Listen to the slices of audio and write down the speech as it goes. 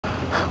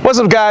What's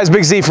up guys,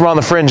 Big Z from On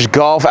the Fringe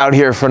Golf out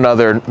here for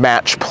another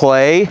match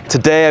play.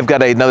 Today I've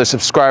got another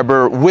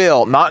subscriber,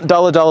 Will, not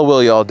Dollar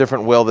Will y'all,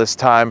 different Will this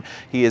time.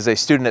 He is a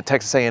student at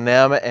Texas A&M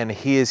and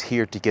he is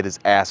here to get his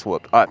ass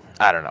whooped. I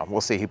don't know,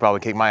 we'll see, he probably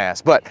kicked my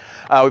ass. But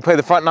we play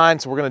the front nine,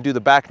 so we're gonna do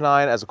the back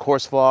nine as a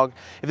course vlog.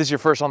 If this is your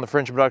first On the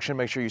Fringe production,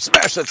 make sure you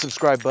smash that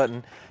subscribe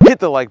button, hit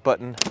the like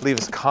button, leave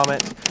us a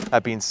comment.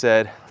 That being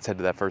said, let's head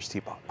to that first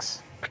tee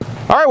box.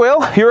 All right,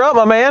 Will, you're up,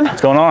 my man.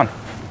 What's going on?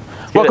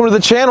 Welcome to the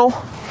channel.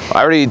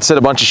 I already said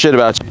a bunch of shit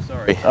about you,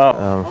 sorry.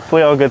 Oh,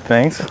 hopefully all good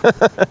things.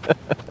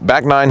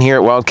 Back nine here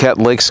at Wildcat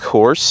Lakes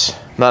course.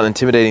 Not an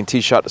intimidating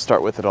tee shot to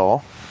start with at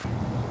all.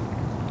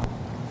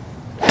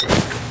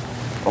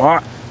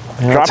 Well,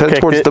 Let's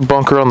head towards the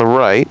bunker on the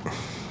right.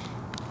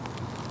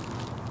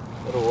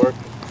 It'll work.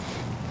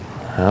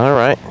 All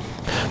right.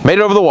 Made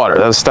it over the water,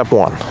 that was step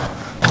one.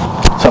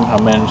 Somehow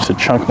managed to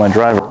chunk my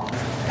driver.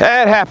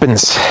 It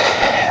happens,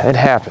 it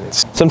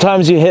happens.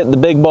 Sometimes you hit the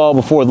big ball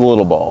before the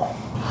little ball.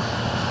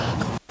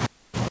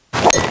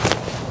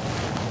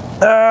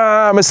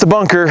 I missed the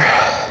bunker.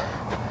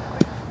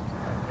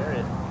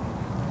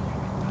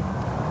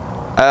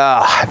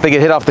 I think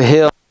it hit off the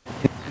hill.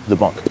 The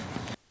bunker.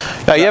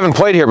 Now, you haven't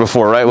played here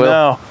before, right, Will?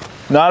 No,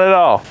 not at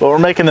all. But we're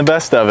making the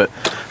best of it.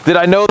 Did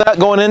I know that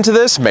going into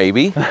this?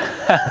 Maybe. You're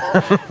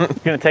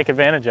gonna take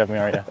advantage of me,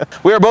 aren't you?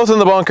 We are both in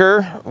the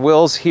bunker.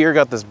 Will's here,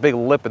 got this big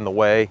lip in the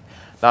way.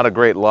 Not a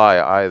great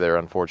lie either,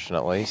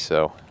 unfortunately.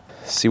 So,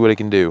 see what he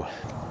can do.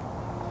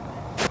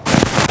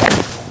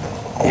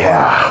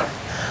 Yeah.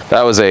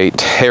 That was a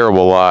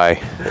terrible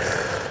lie.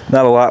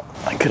 Not a lot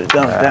I could have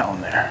done with that one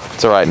there.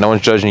 It's all right, no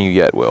one's judging you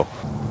yet, Will.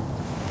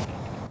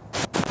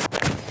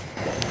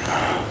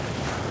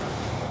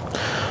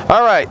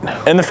 All right.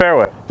 In the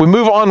fairway. We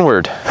move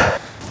onward.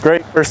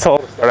 Great first hole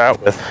to start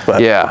out with.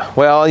 But yeah,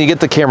 well, you get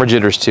the camera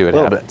jitters too, it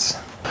happens.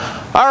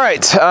 All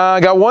right,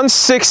 got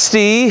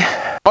 160,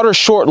 water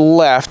short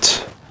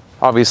left.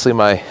 Obviously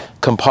my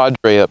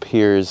compadre up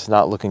here is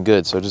not looking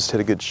good, so just hit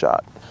a good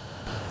shot.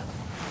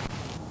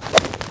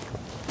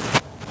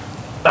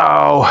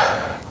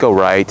 Oh, go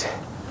right.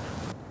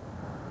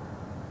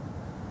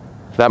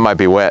 That might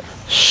be wet.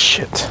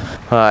 Shit.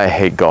 I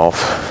hate golf.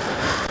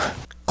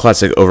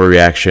 Classic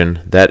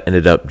overreaction. That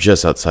ended up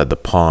just outside the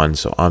pond,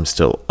 so I'm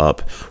still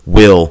up.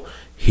 Will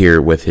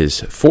here with his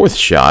fourth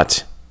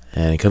shot,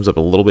 and he comes up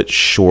a little bit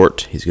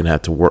short. He's going to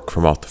have to work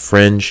from off the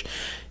fringe.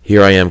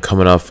 Here I am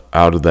coming off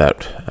out of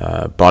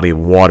that body of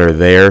water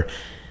there,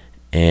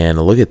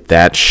 and look at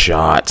that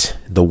shot.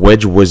 The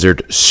Wedge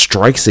Wizard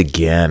strikes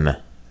again.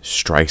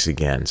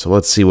 So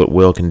let's see what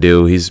Will can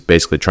do. He's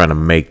basically trying to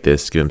make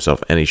this, give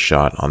himself any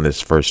shot on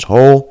this first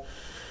hole.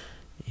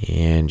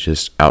 And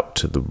just out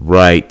to the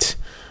right.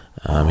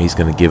 He's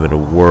going to give it a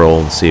whirl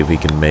and see if he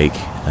can make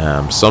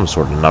some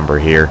sort of number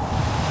here.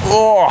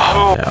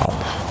 oh. No.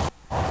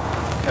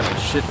 Got the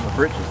shit in the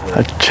britches there.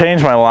 I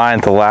changed my line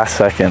at the last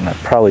second. I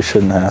probably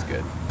shouldn't have.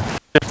 Good.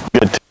 It's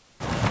good.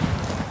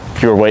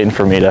 If you were waiting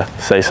for me to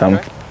say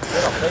something.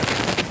 Okay.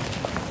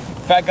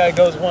 Fat guy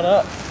goes one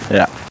up.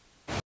 Yeah.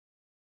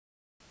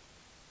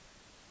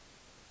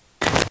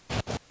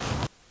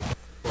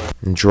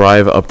 And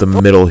drive up the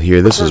middle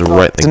here. This was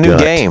right in the gut. It's a new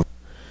game.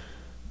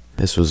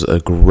 This was a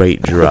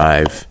great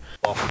drive.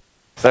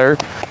 Third.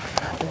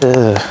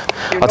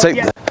 I'll take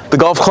the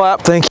golf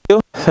clap. Thank you.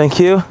 Thank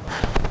you.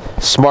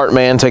 Smart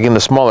man taking the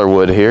smaller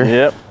wood here.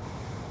 Yep.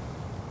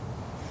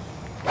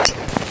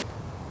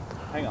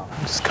 Hang on.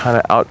 Just kind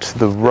of out to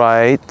the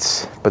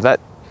right, but that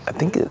I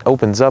think it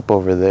opens up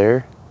over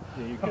there.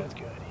 Yeah, you're good.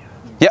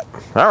 Yep.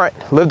 All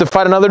right. Live to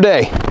fight another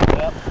day.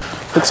 Yep.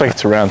 Looks like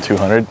it's around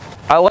 200.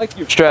 I like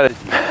your strategy.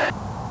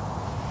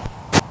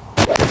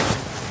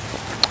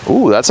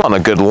 Ooh, that's on a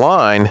good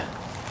line.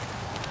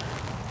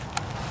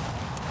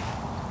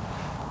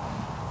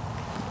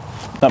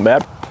 Not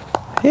bad.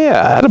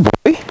 Yeah,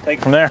 attaboy. Take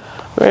it from there.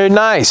 Very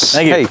nice.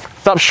 Thank you. Hey,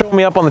 stop showing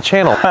me up on the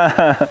channel.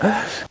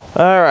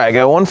 All right,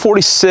 got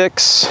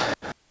 146.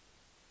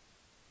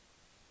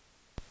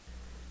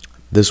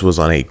 This was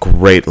on a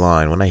great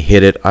line. When I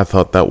hit it, I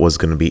thought that was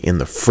going to be in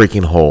the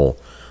freaking hole.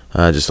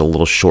 Just a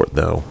little short,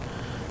 though.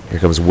 Here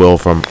comes Will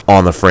from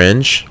On the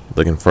Fringe,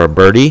 looking for a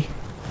birdie.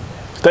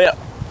 Stay up.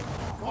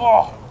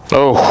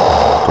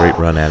 Oh. Great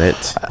run at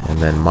it. And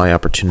then my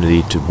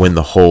opportunity to win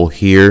the hole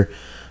here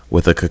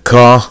with a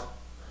caca.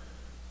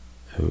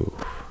 Ooh.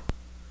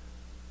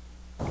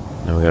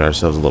 Now we got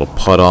ourselves a little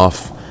putt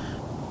off.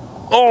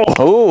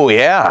 Oh,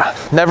 yeah.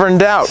 Never in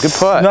doubt. Good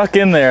putt. Snuck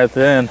in there at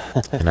the end.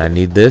 And I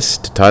need this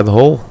to tie the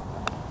hole.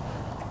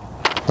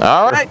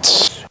 All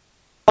right.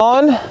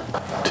 On.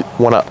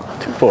 One up.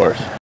 2 fours.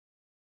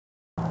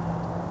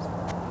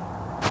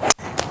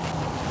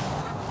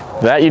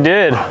 That you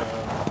did. I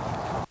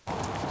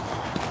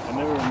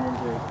never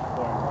remember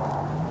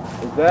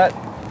is that?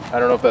 I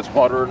don't know if that's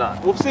water or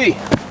not. We'll see.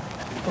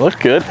 Looked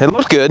good. It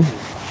looked good.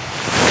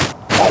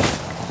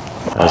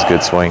 That was a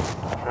good swing.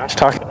 Trash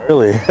talking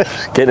early.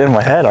 Getting in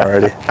my head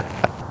already.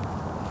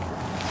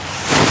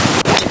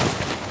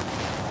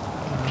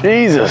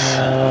 Jesus.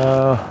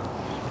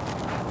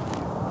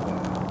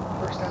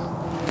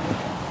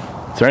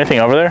 Is there anything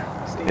over there?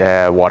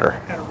 Yeah,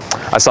 water.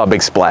 I saw a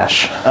big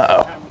splash.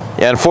 Uh-oh.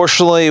 Yeah,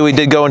 unfortunately, we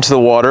did go into the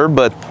water,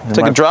 but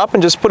took a drop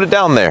and just put it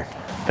down there.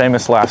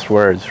 Famous last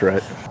words,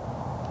 right?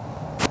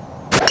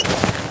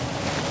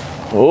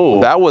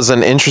 Oh, That was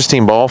an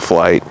interesting ball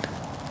flight.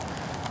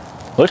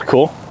 looked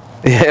cool.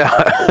 Yeah,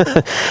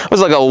 it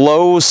was like a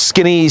low,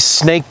 skinny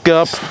snake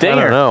up. Stinger.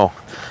 I don't know.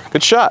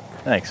 Good shot.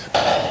 Thanks.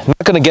 I'm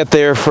not gonna get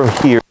there from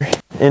here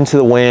into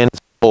the wind.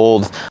 It's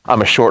cold.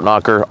 I'm a short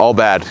knocker. All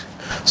bad.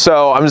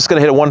 So I'm just gonna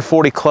hit a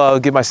 140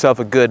 club, give myself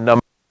a good number.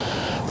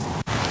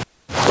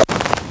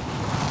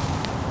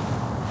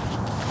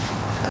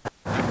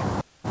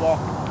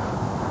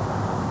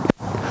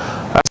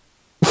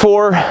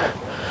 For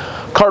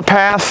cart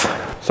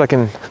path, so I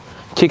can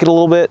kick it a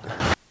little bit.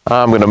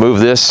 I'm gonna move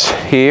this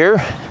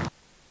here.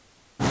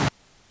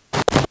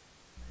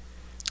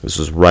 This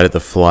was right at the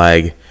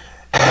flag.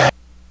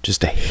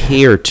 Just a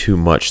hair too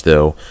much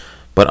though.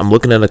 But I'm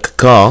looking at a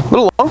caca. A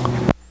little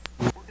long.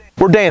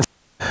 We're dancing.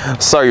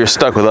 Sorry you're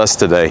stuck with us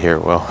today here,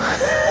 Will.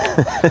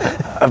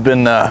 I've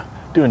been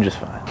doing just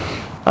fine.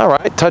 All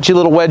right, touchy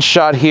little wedge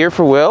shot here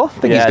for Will. I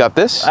think he's got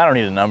this. I don't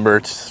need a number.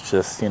 It's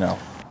just, you know.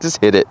 Just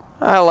hit it.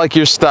 I like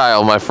your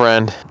style, my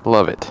friend.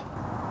 Love it.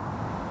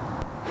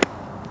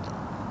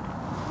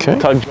 Okay.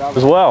 Tug job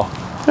as well.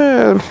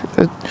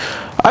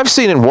 I've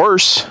seen it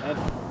worse.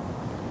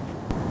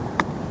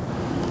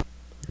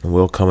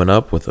 Will coming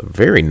up with a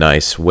very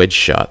nice wedge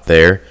shot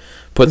there.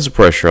 Putting some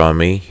pressure on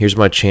me. Here's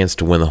my chance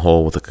to win the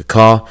hole with a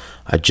caca.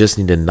 I just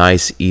need a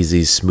nice,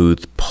 easy,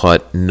 smooth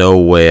putt. No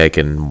way I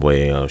can...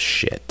 Well,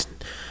 shit.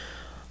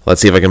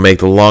 Let's see if I can make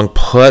the long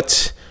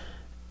putt.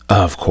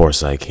 Of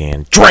course I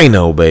can.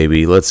 Drano,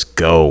 baby. Let's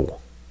go.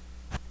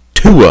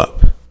 2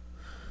 up.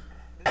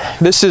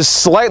 This is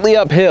slightly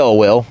uphill,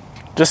 Will.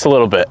 Just a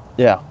little bit.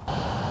 Yeah.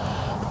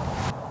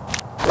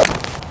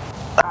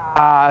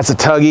 Ah, it's a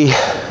tuggy.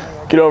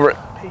 Get over it.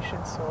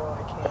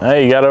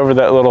 Hey, you got over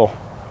that little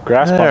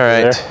grass bump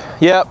there.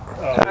 Yep.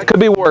 That could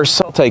be worse.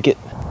 I'll take it.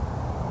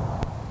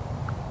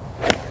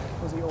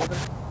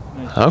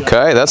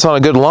 Okay, that's on a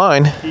good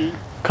line.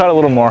 Cut a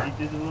little more. He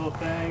did the little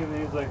thing, and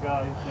then he's like,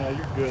 "Oh, yeah,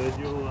 you're good.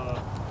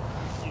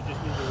 You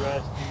just need to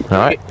rest." All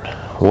right.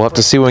 We'll have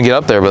to see when we get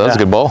up there, but that's a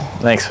good ball.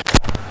 Thanks.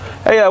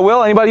 Hey,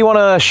 Will, anybody you want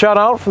to shout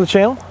out for the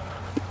channel?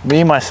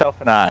 Me,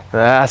 myself, and I.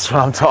 That's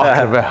what I'm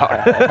talking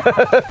about.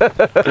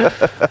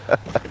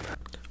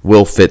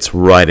 Will fits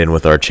right in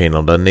with our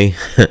channel, doesn't he?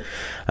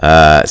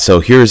 So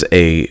here's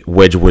a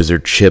Wedge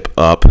Wizard chip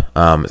up.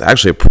 It's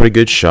actually a pretty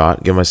good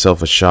shot. Give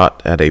myself a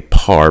shot at a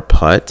par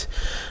putt.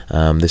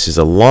 This is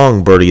a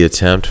long birdie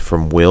attempt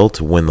from Will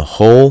to win the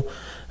hole.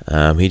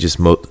 He just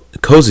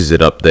cozies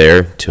it up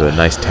there to a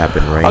nice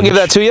tap-in range. I'll give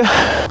that to you.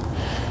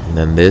 And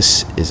then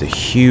this is a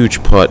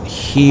huge putt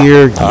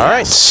here. All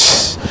right.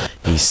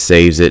 He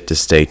saves it to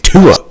stay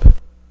 2 up.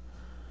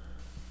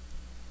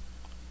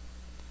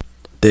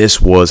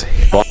 This was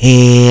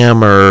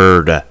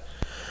hammered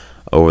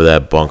over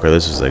that bunker.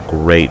 This was a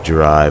great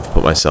drive.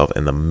 Put myself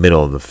in the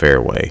middle of the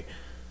fairway.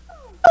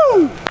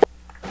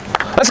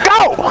 Let's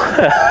go!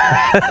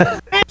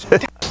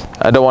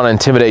 I don't want to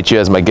intimidate you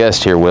as my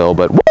guest here, Will,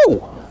 but woo!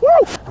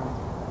 Woo!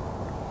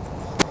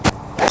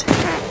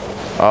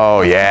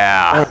 Oh,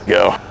 yeah. There we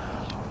go.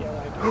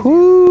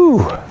 Woo!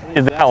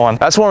 Did that one.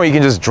 That's one where you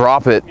can just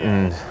drop it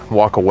and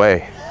walk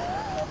away.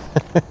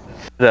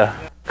 The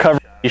cover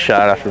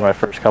shot after my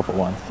first couple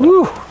ones. So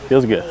Woo!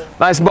 feels good.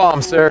 Nice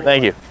bomb, sir.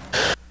 Thank you.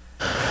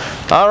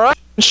 All right,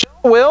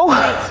 Will.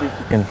 See if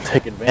you can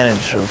take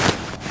advantage of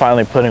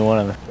finally putting one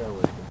in the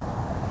fairway.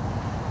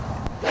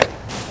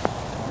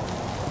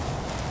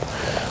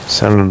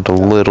 Sounded a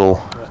little.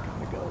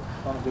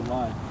 On a good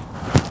line.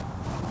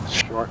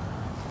 Short.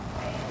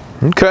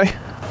 Okay.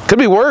 Could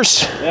be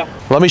worse. Yeah.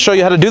 Let me show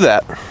you how to do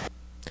that.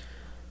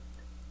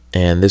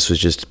 And this was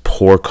just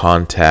poor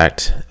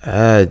contact.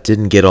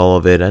 Didn't get all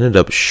of it. I ended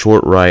up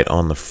short right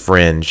on the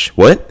fringe.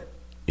 What?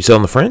 You said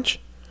on the fringe?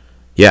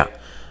 Yeah.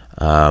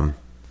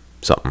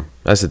 Something.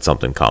 I said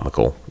something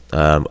comical.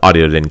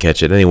 Audio didn't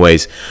catch it.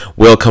 Anyways,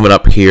 Will coming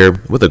up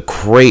here with a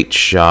great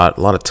shot.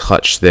 A lot of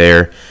touch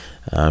there.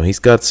 He's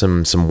got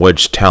some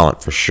wedge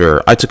talent for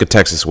sure. I took a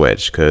Texas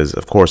wedge because,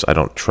 of course, I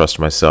don't trust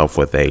myself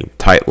with a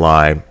tight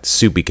lie,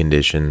 soupy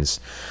conditions.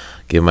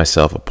 Give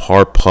myself a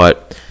par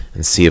putt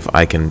and see if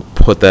I can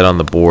put that on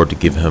the board to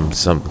give him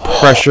some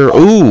pressure.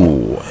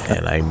 Ooh,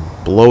 and I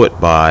blow it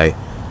by.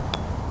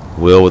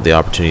 Will with the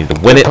opportunity to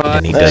win it,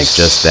 and he does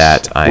just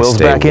that. I Will's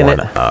stay back in 1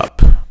 it.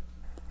 up.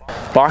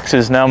 Box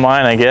is now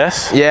mine, I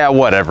guess. Yeah,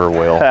 whatever,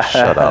 Will.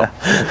 Shut up.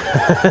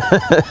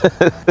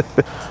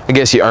 I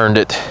guess you earned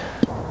it.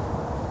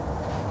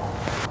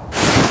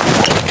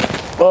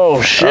 Oh,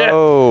 shit.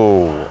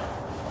 Oh.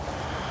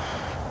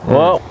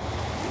 Well,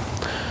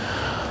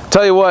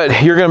 Tell you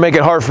what, you're going to make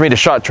it hard for me to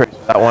shot trace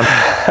that one.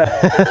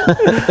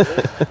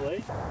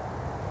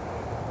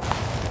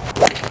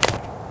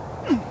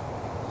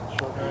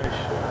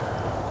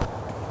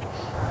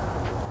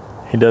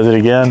 he does it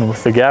again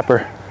with the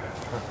gapper.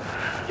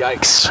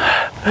 Yikes.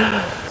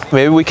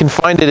 Maybe we can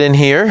find it in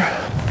here.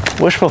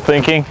 Wishful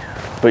thinking,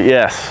 but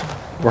yes.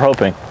 We're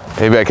hoping.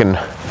 Maybe I can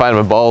find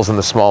my balls in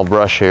the small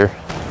brush here.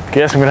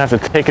 Guess I'm gonna have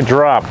to take a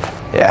drop.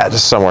 Yeah,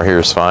 just somewhere here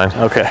is fine.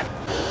 Okay.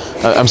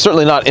 I'm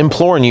certainly not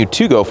imploring you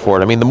to go for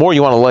it. I mean, the more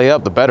you want to lay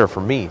up, the better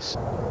for me.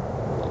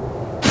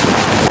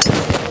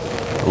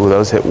 Ooh,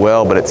 those hit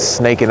well, but it's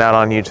snaking out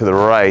on you to the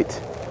right.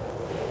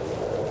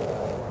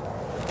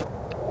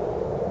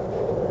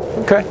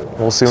 Okay,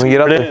 we'll see when we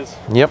get up there.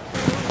 Yep.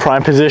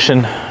 Prime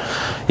position.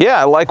 Yeah,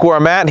 I like where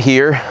I'm at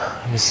here.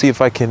 Let me see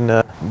if I can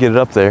get it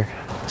up there.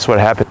 That's what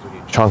happens when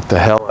you chunk the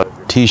hell out of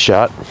your tee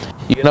shot.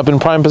 You end up in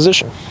prime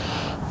position.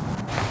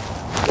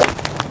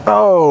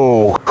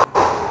 Oh,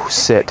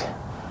 sit.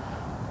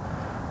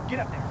 Get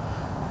up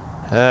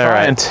there. All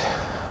right.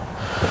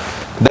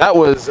 That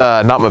was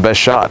not my best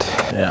shot.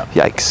 Yeah.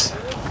 Yikes.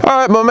 All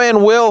right, my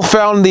man Will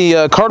found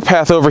the cart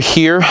path over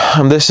here.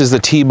 This is the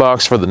tee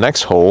box for the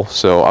next hole,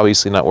 so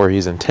obviously not where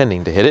he's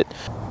intending to hit it.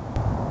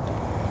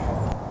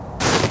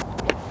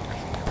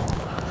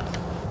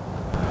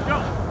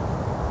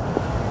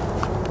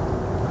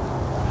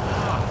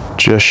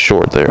 Just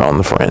short there on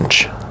the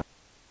fringe.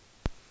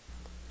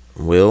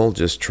 Will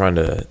just trying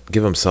to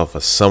give himself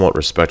a somewhat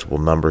respectable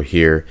number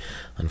here.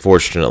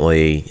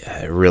 Unfortunately,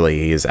 really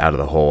he is out of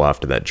the hole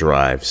after that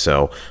drive,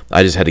 so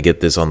I just had to get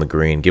this on the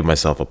green, give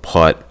myself a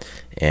putt,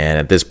 and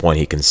at this point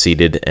he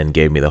conceded and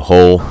gave me the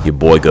hole. Your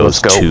boy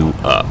goes 2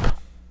 up.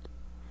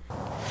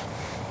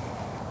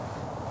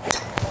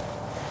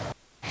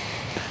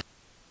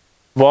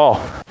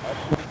 Ball.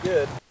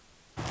 Good.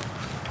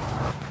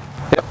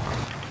 Yep.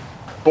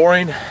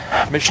 Boring,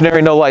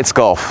 missionary, no lights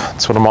golf.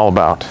 That's what I'm all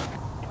about.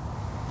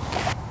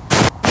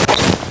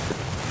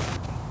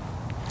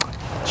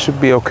 Should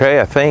be okay,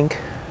 I think.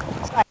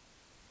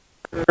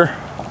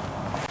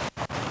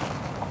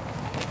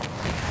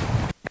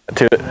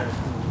 To it.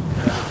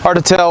 Hard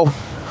to tell.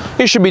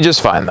 You should be just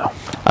fine, though.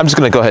 I'm just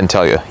going to go ahead and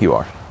tell you, you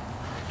are.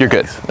 You're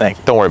good. Thanks.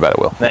 Don't worry about it,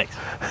 Will. Thanks.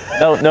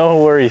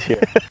 No worries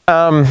here.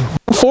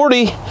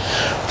 40.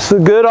 It's a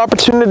good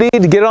opportunity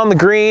to get on the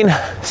green,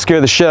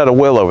 scare the shit out of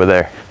Will over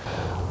there.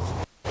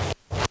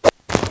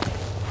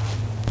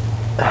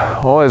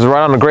 Oh, he's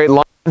right on a great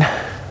line.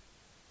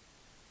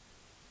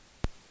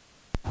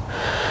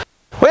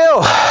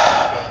 Well,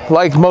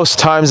 like most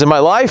times in my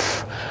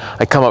life,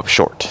 I come up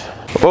short.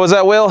 What was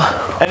that, Will?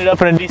 Ended up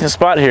in a decent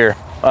spot here.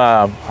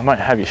 I might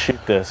have you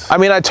shoot this. I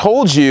mean, I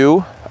told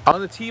you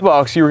on the tee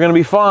box you were going to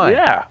be fine.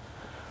 Yeah.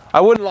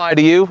 I wouldn't lie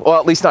to you. Well,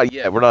 at least not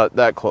yet. We're not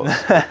that close.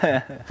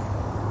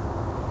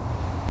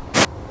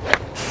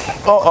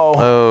 Uh-oh.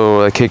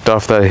 Oh, I kicked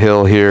off that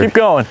hill here. Keep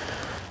going.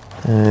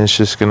 And it's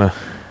just going to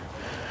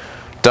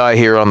die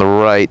here on the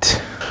right.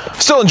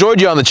 Still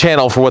enjoyed you on the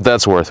channel for what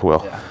that's worth,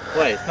 Will. Yeah.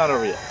 Wait, it's not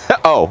over yet.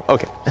 Oh,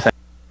 okay.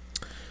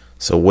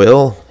 So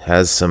Will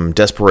has some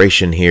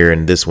desperation here,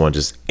 and this one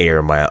just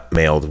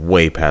air-mailed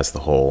way past the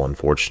hole,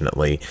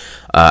 unfortunately.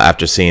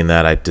 After seeing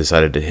that, I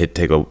decided to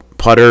take a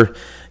putter,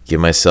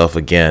 give myself,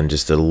 again,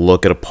 just a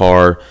look at a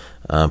par,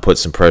 put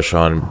some pressure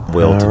on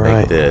Will to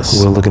make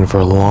this. Will looking for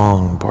a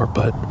long par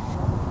putt.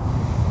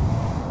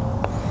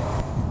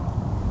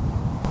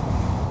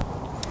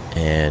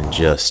 And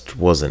just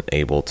wasn't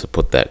able to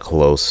put that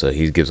close, so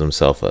he gives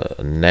himself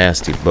a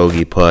nasty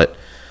bogey putt.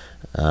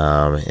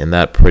 And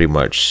that pretty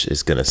much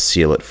is going to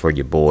seal it for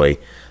your boy.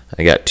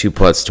 I got 2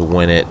 putts to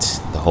win it,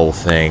 the whole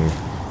thing,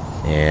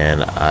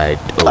 and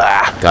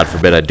God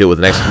forbid I do it with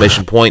an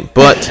exclamation point,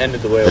 but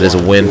it is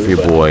a win for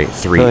your boy.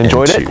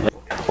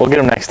 3-2. We'll get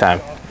him next time.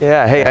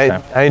 Yeah, hey,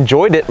 I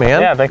enjoyed it, man.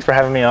 Yeah, thanks for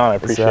having me on. I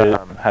appreciate it.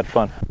 Had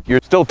fun. You're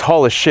still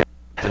tall as shit.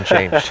 Hasn't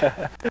changed.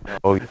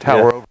 Oh, you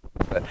tower over.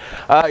 But,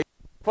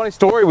 funny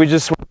story, we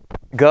just went to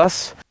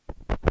Gus,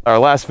 our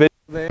last video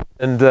there,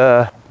 and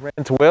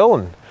ran to Will,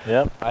 and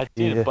yep, I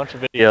did a bunch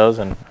of videos,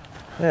 and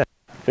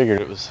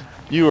figured it was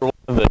you were one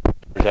of the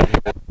out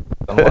here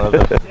on one of the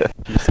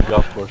UC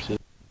golf courses.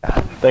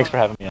 Thanks for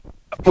having me on.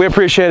 We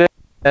appreciate it,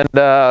 and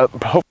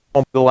hopefully it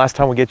won't be the last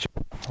time we get you.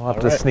 We'll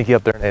have to sneak you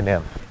up there and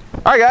A&M.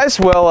 All right, guys.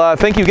 Well,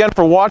 thank you again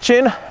for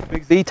watching.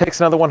 Big Z takes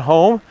another one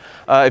home.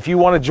 If you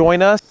want to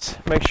join us,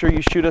 make sure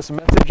you shoot us a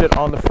message at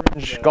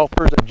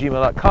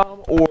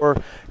onthefringegolfers@gmail.com or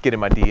get in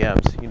my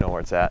DMs. You know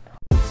where it's at.